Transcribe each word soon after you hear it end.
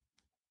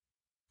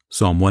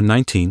Psalm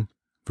 119,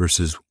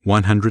 verses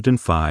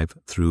 105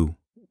 through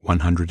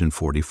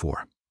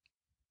 144.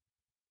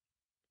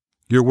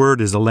 Your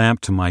word is a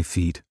lamp to my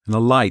feet and a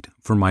light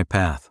for my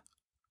path.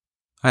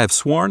 I have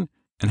sworn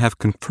and have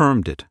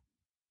confirmed it,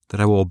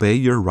 that I will obey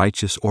your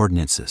righteous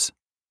ordinances.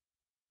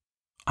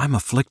 I am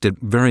afflicted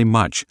very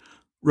much.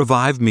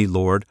 Revive me,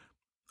 Lord,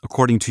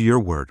 according to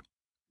your word.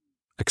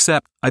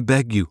 Accept, I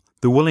beg you,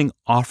 the willing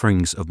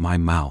offerings of my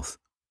mouth.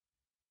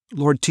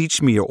 Lord,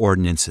 teach me your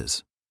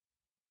ordinances.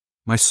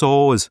 My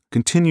soul is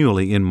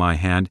continually in my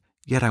hand,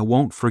 yet I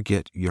won't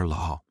forget your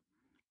law.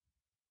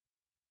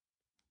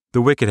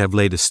 The wicked have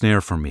laid a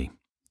snare for me,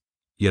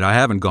 yet I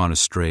haven't gone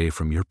astray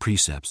from your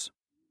precepts.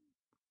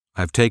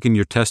 I have taken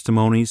your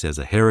testimonies as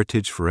a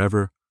heritage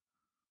forever,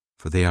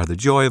 for they are the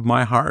joy of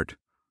my heart.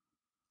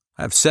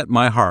 I have set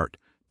my heart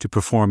to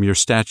perform your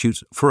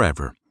statutes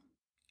forever,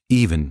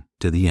 even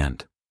to the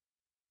end.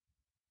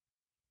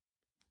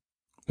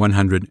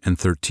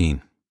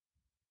 113.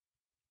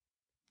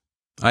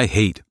 I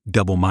hate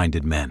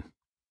double-minded men,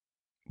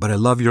 but I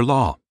love your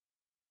law.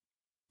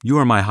 You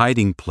are my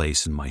hiding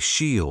place and my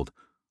shield.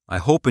 I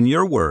hope in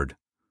your word.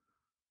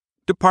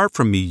 Depart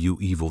from me, you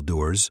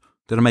evildoers,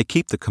 that I may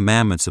keep the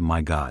commandments of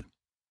my God.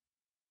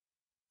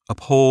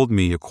 Uphold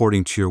me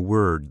according to your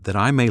word, that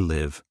I may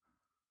live.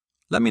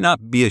 Let me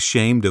not be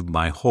ashamed of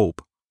my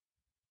hope.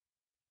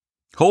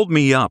 Hold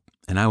me up,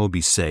 and I will be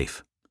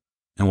safe,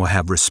 and will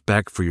have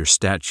respect for your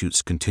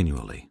statutes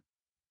continually.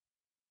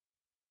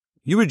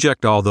 You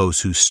reject all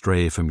those who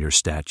stray from your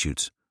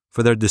statutes,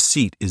 for their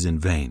deceit is in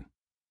vain.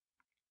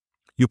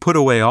 You put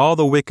away all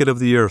the wicked of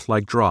the earth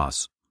like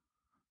dross.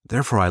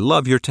 Therefore I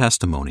love your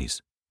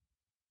testimonies.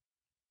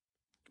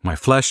 My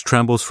flesh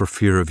trembles for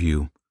fear of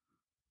you.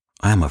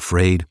 I am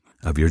afraid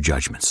of your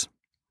judgments.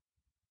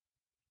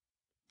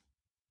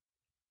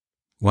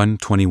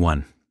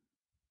 121.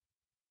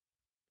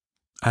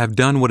 I have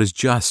done what is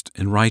just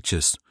and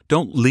righteous.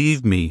 Don't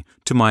leave me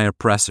to my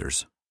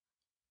oppressors.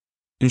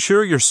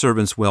 Ensure your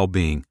servant's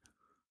well-being.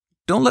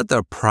 Don't let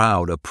the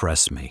proud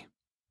oppress me.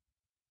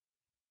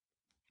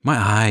 My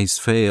eyes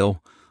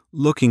fail,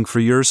 looking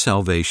for your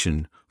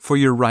salvation, for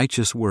your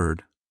righteous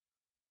word.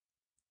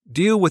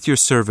 Deal with your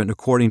servant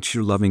according to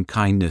your loving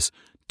kindness.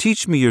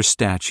 Teach me your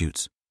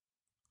statutes.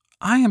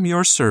 I am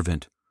your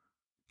servant.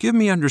 Give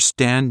me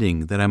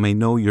understanding that I may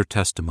know your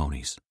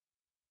testimonies.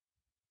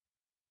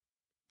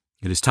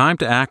 It is time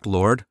to act,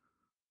 Lord,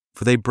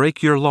 for they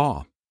break your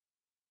law.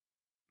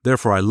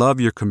 Therefore I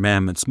love your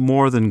commandments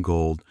more than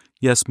gold,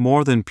 yes,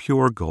 more than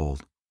pure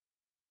gold.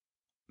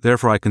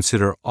 Therefore I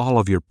consider all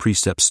of your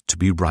precepts to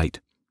be right.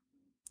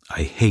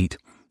 I hate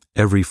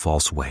every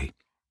false way.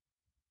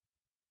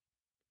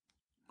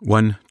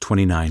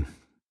 129.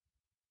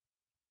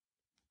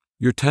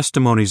 Your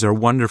testimonies are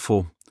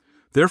wonderful,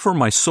 therefore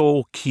my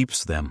soul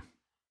keeps them.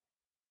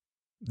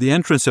 The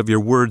entrance of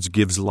your words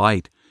gives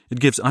light, it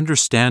gives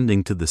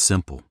understanding to the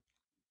simple.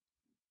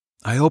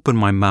 I opened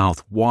my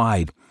mouth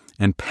wide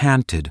and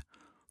panted,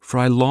 for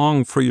I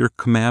long for your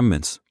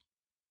commandments.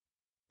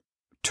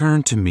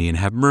 Turn to me and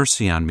have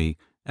mercy on me,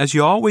 as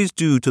you always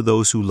do to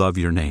those who love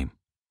your name.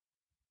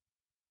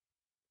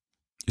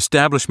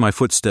 Establish my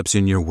footsteps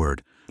in your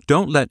word.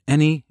 Don't let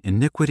any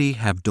iniquity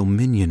have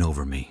dominion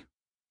over me.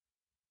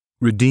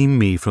 Redeem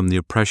me from the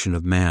oppression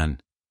of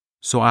man,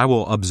 so I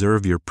will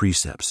observe your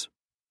precepts.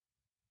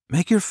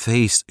 Make your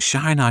face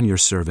shine on your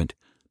servant.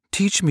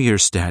 Teach me your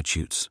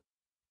statutes.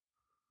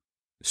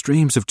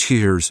 Streams of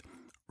tears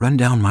run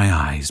down my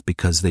eyes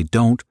because they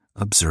don't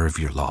observe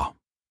your law.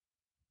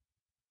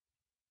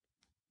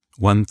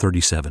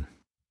 137.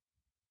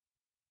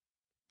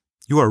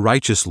 You are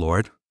righteous,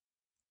 Lord.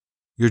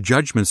 Your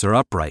judgments are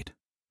upright.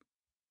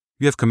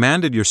 You have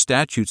commanded your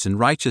statutes in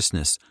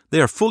righteousness. They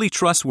are fully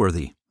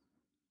trustworthy.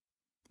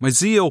 My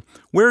zeal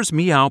wears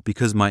me out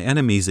because my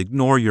enemies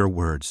ignore your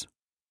words.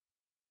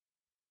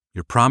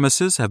 Your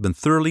promises have been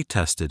thoroughly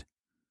tested,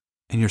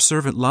 and your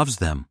servant loves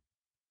them.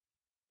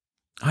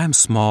 I am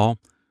small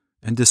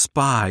and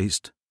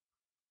despised.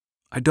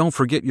 I don't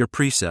forget your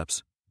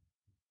precepts.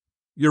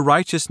 Your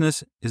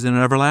righteousness is an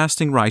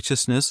everlasting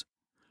righteousness.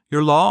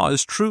 Your law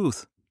is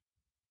truth.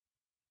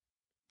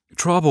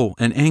 Trouble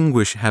and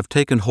anguish have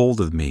taken hold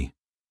of me.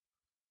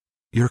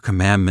 Your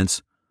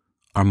commandments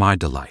are my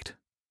delight.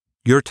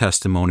 Your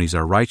testimonies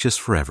are righteous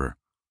forever.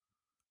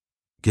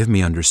 Give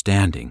me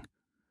understanding,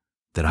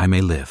 that I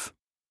may live.